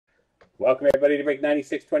Welcome everybody to break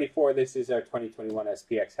 9624. This is our 2021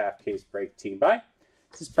 SPX half case break team buy.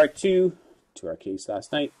 This is part 2 to our case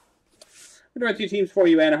last night. We're going to run 2 teams for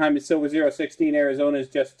you. Anaheim is Silver 016. Arizona is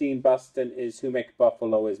Justine. Boston is Humick.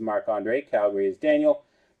 Buffalo is Marc-Andre. Calgary is Daniel.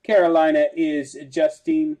 Carolina is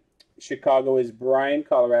Justine. Chicago is Brian.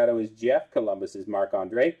 Colorado is Jeff. Columbus is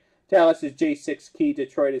Marc-Andre. Dallas is J6 Key.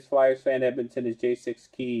 Detroit is Flyers fan. Edmonton is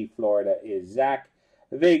J6 Key. Florida is Zach.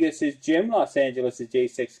 Vegas is Jim. Los Angeles is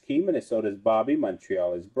J6 Key. Minnesota is Bobby.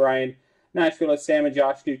 Montreal is Brian. Nashville is Sam and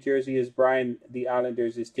Josh. New Jersey is Brian. The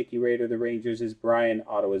Islanders is Tiki Raider. The Rangers is Brian.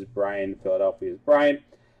 Ottawa is Brian. Philadelphia is Brian.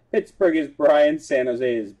 Pittsburgh is Brian. San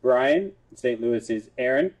Jose is Brian. St. Louis is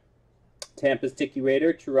Aaron. Tampa is Tiki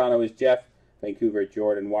Raider. Toronto is Jeff. Vancouver,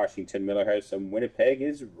 Jordan. Washington, Millerhouse. And Winnipeg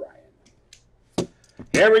is Ryan.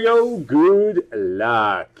 Here we go. Good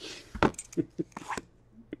luck.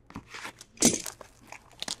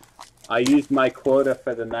 I used my quota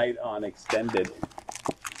for the night on extended.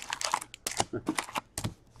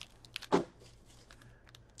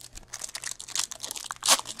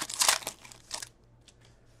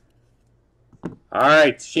 All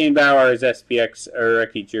right, Shane Bowers, SPX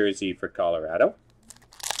rookie jersey for Colorado.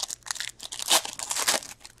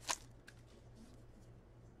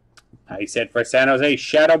 I said for San Jose,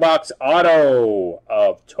 Shadowbox auto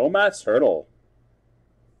of Tomas Hertl.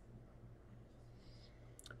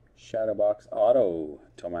 Shadowbox auto,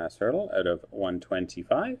 Tomas Hertl out of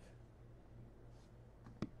 125.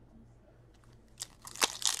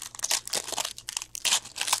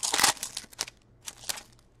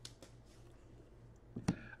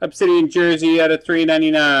 Obsidian jersey out of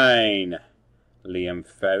 399. Liam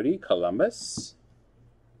Foudy, Columbus.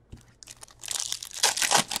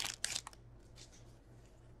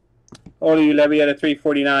 Oli Levy out of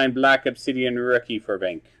 349. Black Obsidian rookie for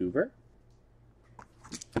Vancouver.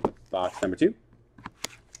 Box number 2.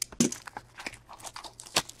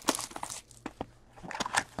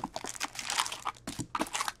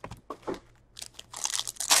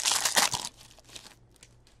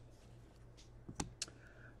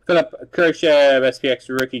 Philip Kershev, SPX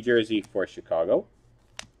rookie jersey for Chicago.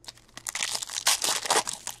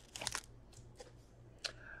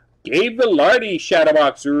 Gabe Velarde,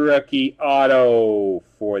 Shadowbox rookie auto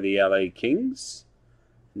for the LA Kings.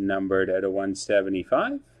 Numbered out of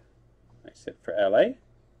 175. I said for LA.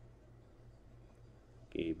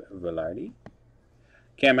 Gabe Velarde.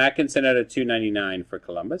 Cam Atkinson out of 299 for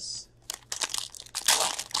Columbus.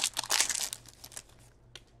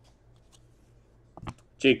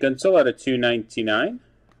 Jake Gunsel out of 299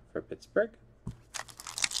 for Pittsburgh.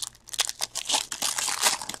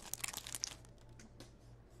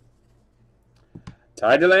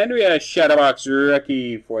 Ty Dellandrea, Shadowbox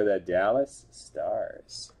rookie for the Dallas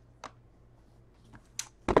Stars.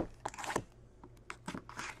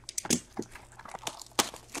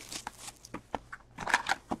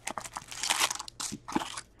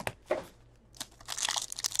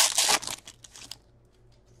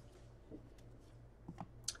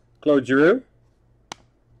 Claude Giroux,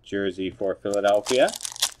 jersey for Philadelphia.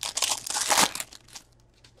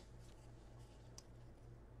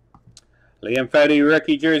 Liam Foudy,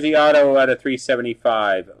 rookie jersey auto out of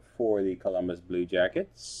 375 for the Columbus Blue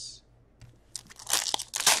Jackets.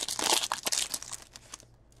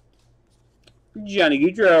 Johnny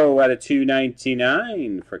Gaudreau out of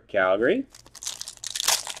 299 for Calgary.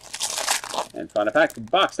 And final pack,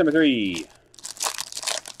 box number 3.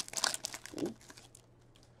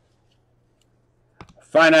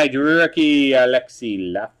 Finite rookie Alexis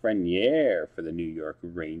Lafreniere for the New York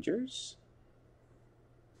Rangers.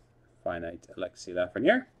 Finite Alexis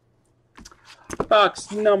Lafreniere.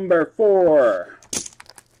 Box number 4.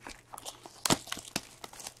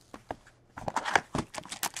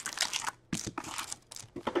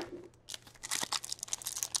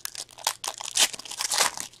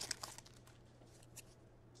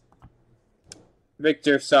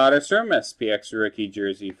 Victor Soderstrom, SPX rookie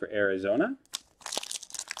jersey for Arizona.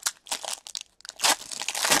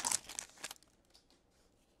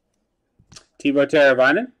 Teuvo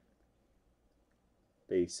Teravainen,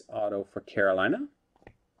 base auto for Carolina.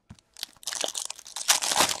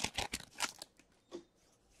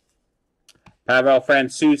 Pavel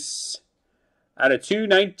Francouz out of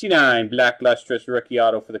 299, black lustrous rookie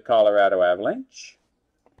auto for the Colorado Avalanche.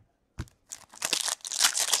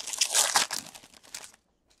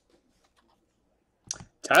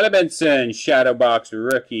 Tyler Benson, Shadowbox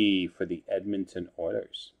rookie for the Edmonton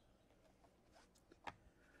Oilers.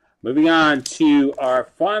 Moving on to our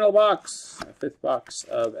final box, our 5th box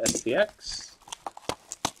of SPX.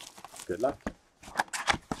 Good luck.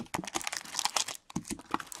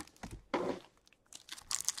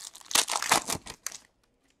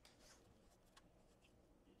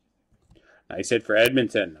 Nice hit for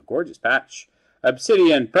Edmonton. A gorgeous patch.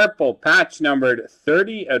 Obsidian purple patch numbered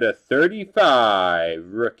 30 out of 35.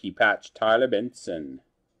 Rookie patch, Tyler Benson.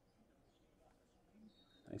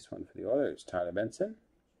 Nice one for the Oilers, Tyler Benson.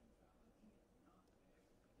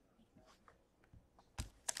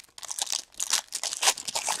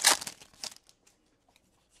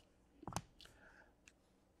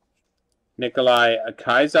 Nikolai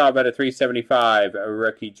Kaizov at a 375, a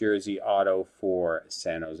rookie jersey auto for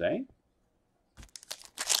San Jose.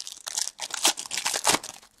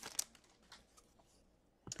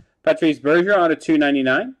 Patrice Bergeron at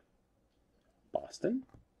 299, Boston.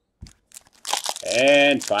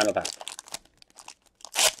 And final pack.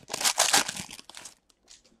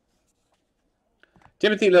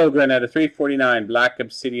 Timothy Liljegren at a 349, Black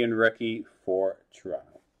Obsidian rookie for Toronto.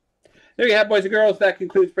 There you have, boys and girls. That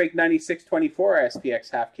concludes break 9624,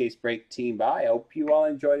 SPX half case break team buy. I hope you all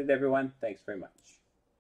enjoyed it, everyone. Thanks very much.